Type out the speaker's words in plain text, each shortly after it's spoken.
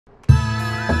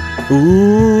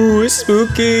Ooh,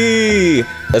 spooky.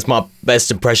 That's my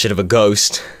best impression of a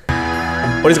ghost.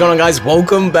 What is going on, guys?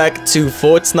 Welcome back to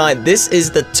Fortnite. This is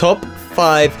the top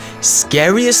 5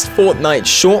 scariest Fortnite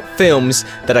short films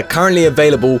that are currently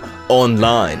available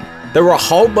online. There are a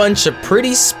whole bunch of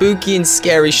pretty spooky and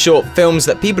scary short films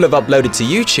that people have uploaded to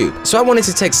YouTube. So I wanted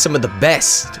to take some of the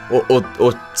best,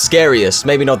 or scariest,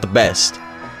 maybe not the best,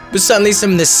 but certainly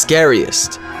some of the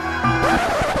scariest.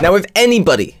 Now if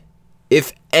anybody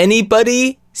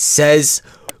says,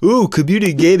 ooh,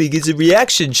 Communic Gaming gets a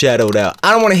reaction channel now,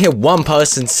 I don't want to hear one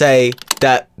person say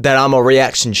that I'm a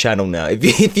reaction channel now.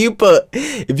 If you put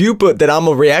that I'm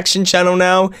a reaction channel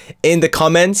now in the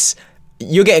comments,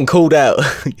 you're getting called out.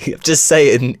 I'm just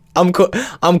saying, I'm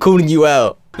calling you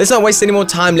out. Let's not waste any more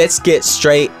time. Let's get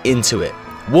straight into it.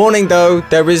 Warning though,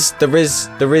 there is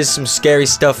some scary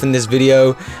stuff in this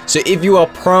video. So if you are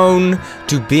prone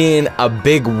to being a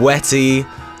big wetty,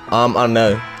 I don't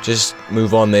know, just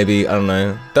move on maybe, I don't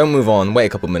know. Don't move on, wait a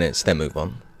couple minutes, then move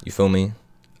on. You feel me?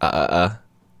 Alright,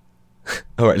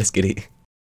 let's get it.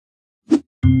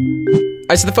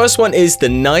 Alright, so the first one is The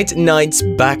Night Knight's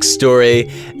Backstory,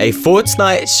 a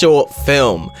Fortnite short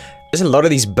film. There's a lot of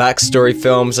these backstory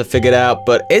films I figured out,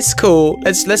 but it's cool.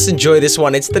 Let's enjoy this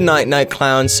one. It's the Night Knight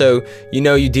clown, so you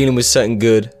know you're dealing with something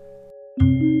good.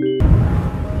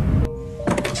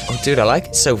 Oh dude, I like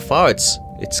it so far.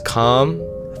 It's calm.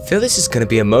 I feel this is gonna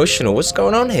be emotional. What's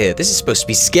going on here? This is supposed to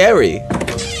be scary.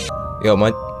 Yo,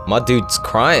 my dude's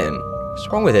crying. What's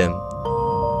wrong with him?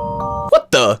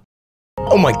 What the?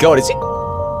 Oh my god, is he?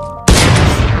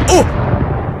 Oh!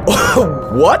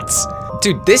 What?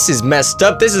 Dude, this is messed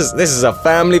up. This is a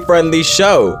family-friendly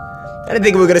show. I didn't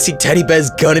think we were gonna see teddy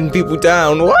bears gunning people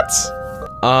down. What?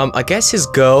 I guess his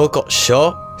girl got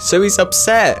shot, so he's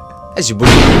upset. As you would.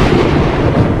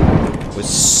 It was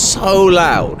so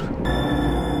loud.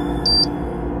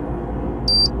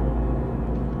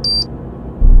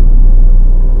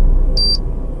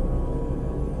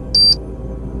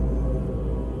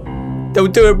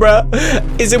 Don't do it, bro.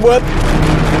 Is it worth?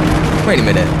 Wait a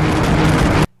minute.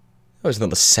 That was not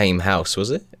the same house, was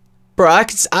it? Bro,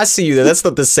 I see you there. That's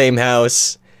not the same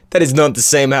house. That is not the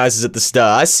same house as at the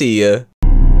start. I see you.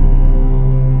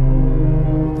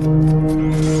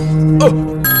 Oh!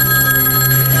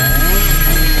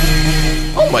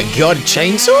 Oh my god,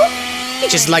 chainsaw? He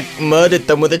just like murdered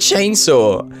them with a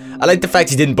chainsaw. I like the fact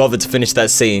he didn't bother to finish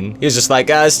that scene. He was just like,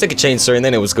 stick a chainsaw and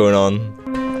then it was going on.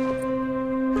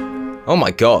 Oh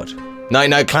my god.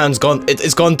 Night Clown's gone.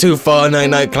 It's gone too far,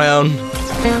 Night Clown.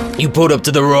 You pulled up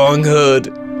to the wrong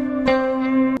hood.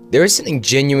 There is something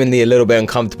genuinely a little bit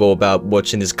uncomfortable about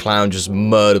watching this clown just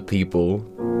murder people.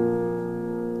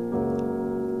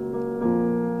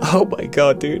 Oh my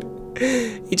god, dude.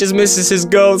 He just misses his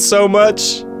girl so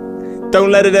much.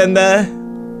 Don't let it end there.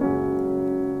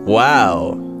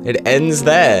 Wow. It ends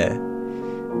there.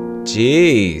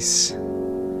 Jeez.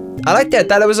 I like that.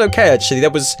 That was okay, actually.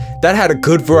 That had a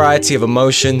good variety of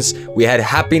emotions. We had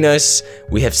happiness,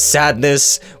 we have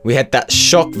sadness, we had that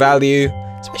shock value.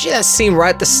 Especially that scene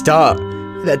right at the start.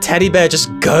 That teddy bear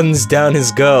just guns down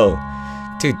his girl.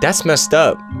 Dude, that's messed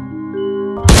up.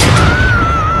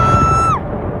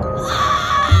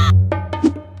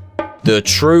 The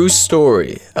True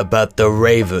Story About the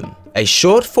Raven. A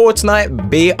short Fortnite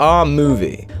BR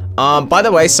movie. By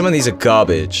the way, some of these are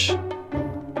garbage.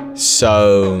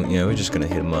 So, you know, we're just gonna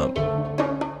hit him up.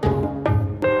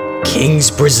 Kings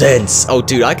Presents. Oh,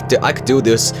 dude, I could do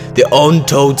this. The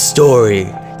Untold Story.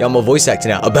 Yeah, I'm a voice actor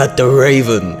now. About the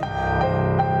Raven.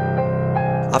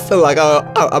 I feel like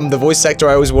I'm the voice actor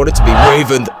I always wanted to be.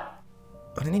 Raven.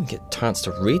 I didn't even get a chance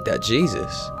to read that,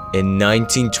 Jesus. In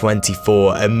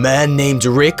 1924, a man named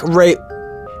Rick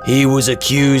he was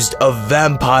accused of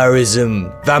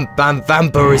vampirism.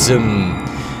 Vampirism.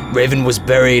 Raven was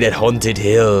buried at Haunted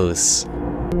Hills.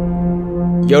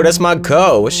 Yo, that's my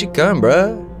girl. Where's she going,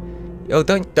 bruh? Yo,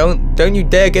 don't you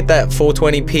dare get that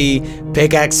 420p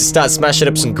pickaxe to start smashing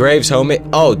up some graves, homie.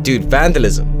 Oh, dude,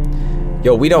 vandalism.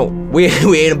 Yo, we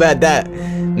ain't about that.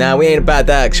 Nah, we ain't about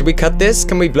that. Should we cut this?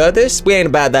 Can we blur this? We ain't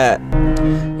about that.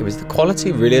 It was the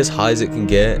quality really as high as it can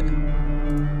get.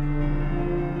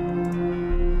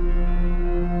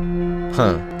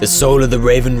 Huh. The soul of the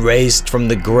Raven raised from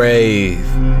the grave.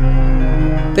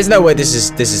 There's no way this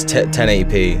is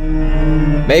 1080p.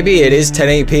 Maybe it is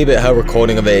 1080p, but her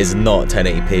recording of it is not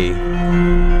 1080p.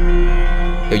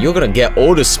 Yo, you're gonna get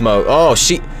all the smoke. Oh,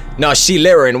 she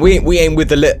littering. We ain't with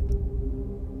the lit.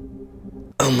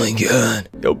 Oh my god.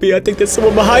 Yo, B, I think there's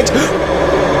someone behind.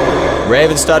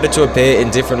 Raven started to appear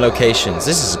in different locations.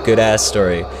 This is a good ass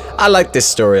story. I like this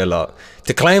story a lot.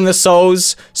 To claim the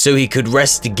souls so he could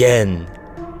rest again.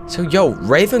 So, yo,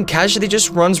 Raven casually just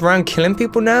runs around killing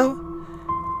people now?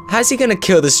 How's he gonna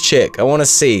kill this chick? I wanna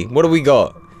see. What do we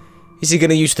got? Is he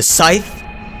gonna use the scythe?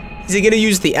 Is he gonna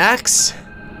use the axe?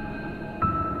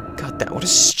 God, that what a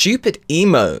stupid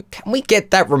emo. Can we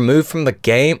get that removed from the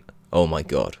game? Oh my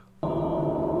god.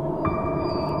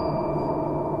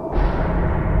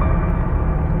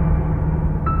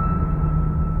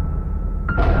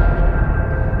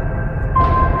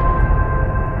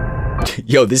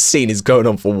 Yo, this scene is going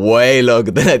on for way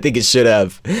longer than I think it should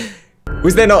have.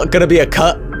 Was there not gonna be a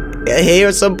cut here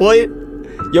at some point?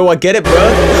 Yo, I get it, bro.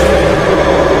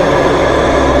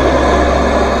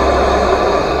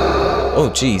 Oh,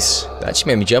 jeez. That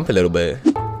actually made me jump a little bit.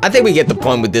 I think we get the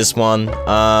point with this one.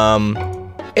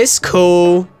 It's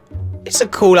cool. It's a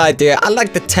cool idea. I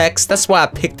like the text. That's why I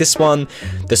picked this one.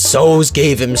 The souls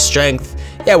gave him strength.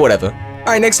 Yeah, whatever.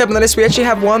 Alright, next up on the list, we actually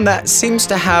have one that seems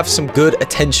to have some good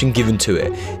attention given to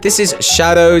it. This is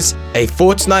Shadows, a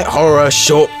Fortnite horror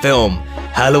short film.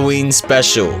 Halloween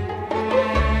special.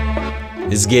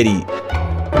 Let's get it.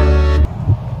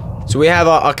 So we have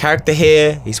our character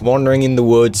here. He's wandering in the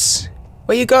woods.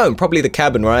 Where you going? Probably the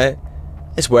cabin, right?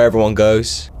 It's where everyone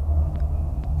goes.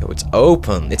 Yo, it's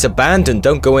open. It's abandoned.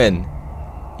 Don't go in.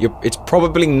 It's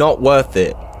probably not worth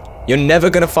it. You're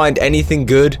never gonna find anything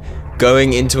good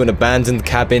going into an abandoned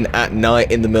cabin at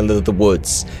night in the middle of the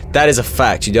woods. That is a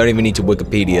fact. You don't even need to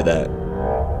Wikipedia that.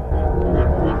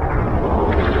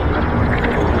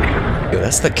 Yo,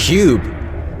 that's the cube.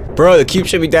 Bro, the cube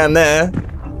should be down there.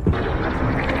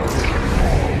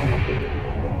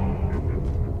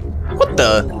 What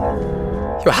the?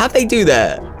 Yo, how'd they do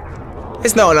that?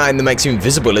 There's not an item that makes you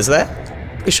invisible, is there?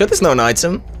 You sure there's not an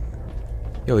item?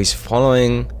 Yo, he's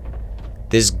following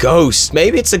this ghost.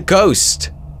 Maybe it's a ghost.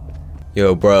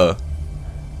 Yo, bro.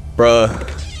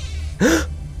 At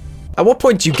what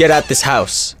point do you get out this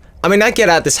house? I mean, I get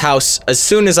out this house as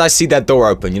soon as I see that door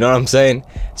open, you know what I'm saying?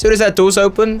 As soon as that door's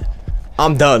open,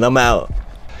 I'm done, I'm out.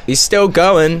 He's still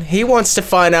going. He wants to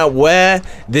find out where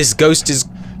this ghost is.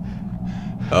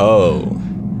 Oh.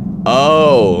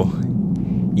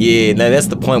 Yeah, now that's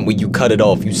the point where you cut it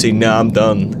off. You say, nah, I'm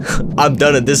done. I'm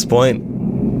done at this point.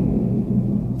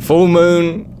 Full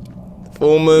moon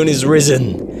is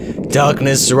risen.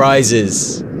 Darkness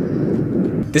rises.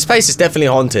 This place is definitely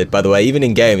haunted, by the way. Even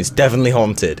in game, it's definitely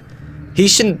haunted. He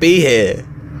shouldn't be here.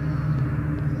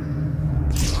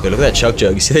 Yo, look at that chug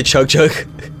jug. You see the chug jug?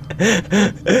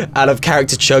 Out of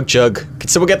character chug jug. Can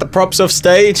someone get the props off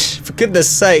stage? For goodness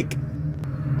sake.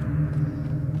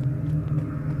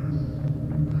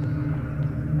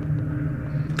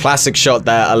 Classic shot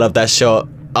there. I love that shot.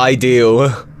 Ideal.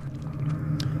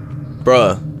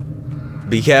 Bruh.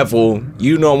 Be careful.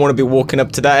 You don't want to be walking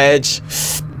up to that edge.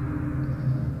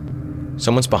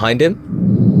 Someone's behind him?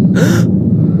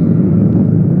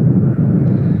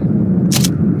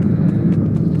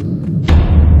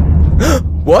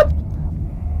 What?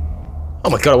 Oh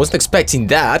my god, I wasn't expecting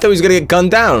that. I thought he was gonna get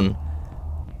gunned down.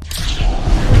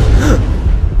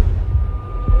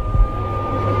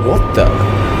 What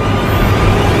the?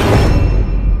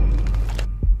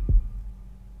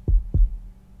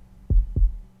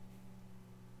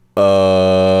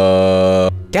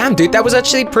 Damn, dude, that was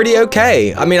actually pretty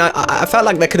okay. I mean, I felt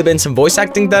like there could have been some voice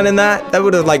acting done in that. That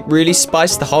would have, like, really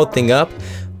spiced the whole thing up.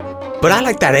 But I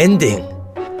like that ending.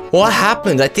 What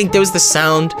happened? I think there was the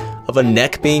sound of a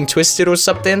neck being twisted or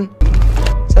something.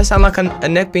 Does that sound like a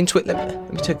neck being twisted?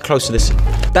 Let me take a closer listen.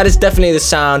 That is definitely the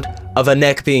sound of a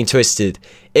neck being twisted.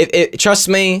 Trust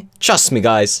me,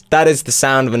 guys. That is the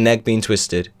sound of a neck being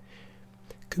twisted.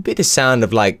 Could be the sound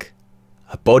of, like,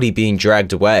 a body being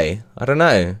dragged away. I don't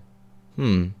know.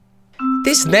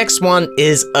 This next one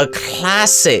is a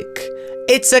classic.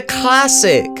 It's a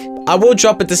classic. I will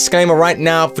drop a disclaimer right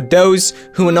now for those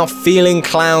who are not feeling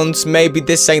clowns. Maybe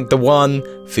this ain't the one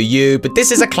for you, but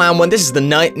this is a clown one. This is the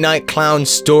Night Clown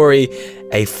Story,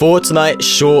 a Fortnite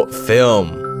short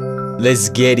film. Let's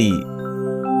get it.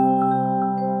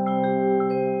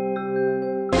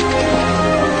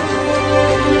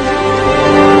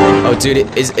 Oh, dude,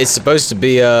 it's supposed to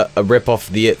be a rip-off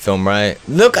of the It film, right?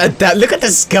 Look at that. Look at the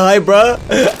sky, bro.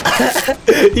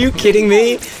 Are you kidding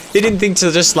me? They didn't think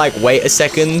to just, like, wait a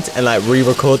second and, like,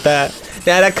 re-record that.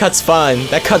 Nah, that cut's fine.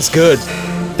 That cut's good.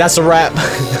 That's a wrap.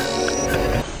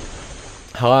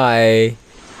 Hi.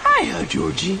 Hiya,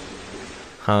 Georgie.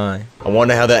 Hi. I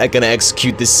wonder how they're gonna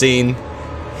execute this scene.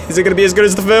 Is it gonna be as good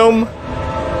as the film?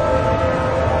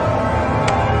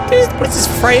 Dude, what's this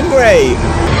frame rate?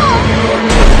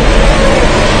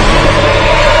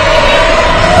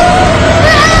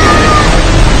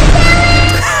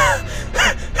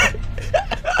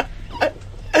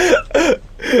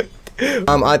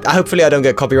 Hopefully I don't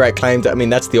get copyright claimed. I mean,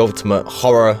 that's the ultimate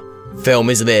horror film,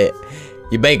 isn't it?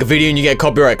 You make a video and you get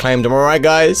copyright claimed. Am I right,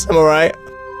 guys? Am I right?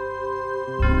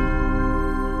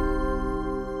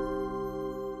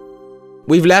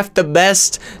 We've left the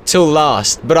best till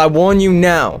last, but I warn you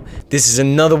now, this is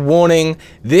another warning.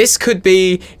 This could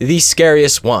be the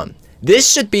scariest one.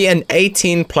 This should be an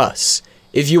 18+.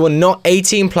 If you are not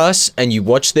 18+ and you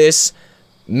watch this,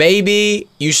 maybe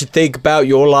you should think about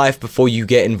your life before you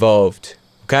get involved,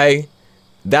 okay?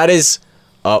 That is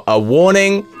a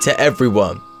warning to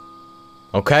everyone,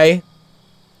 okay?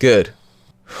 Good.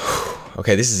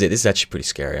 Okay, this is it. This is actually pretty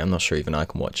scary. I'm not sure even I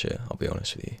can watch it, I'll be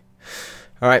honest with you.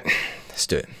 Alright, let's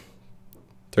do it.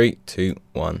 3, 2,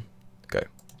 1, go.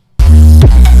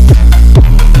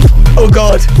 Oh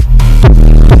god!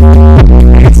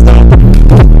 Stop.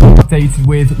 Updated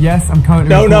with, yes, I'm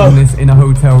currently recording this in a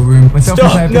hotel room. Myself and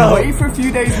I've been away for a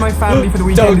few days with my family for the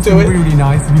weekend. It's been really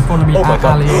nice. If you follow me at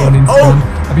Ali on Instagram,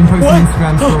 I've been posting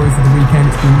Instagram stories for the weekend.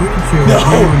 It's been really chill,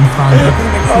 really fun.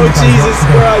 Oh Jesus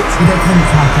Christ!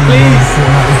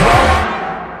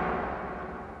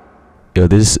 Yo,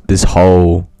 this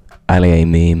whole Ali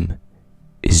meme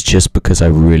is just because I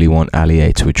really want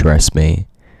Ali to address me.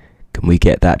 Can we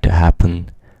get that to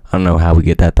happen? I don't know how we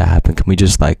get that to happen. Can we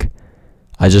just, like,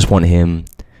 I just want him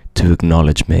to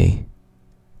acknowledge me.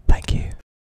 Thank you.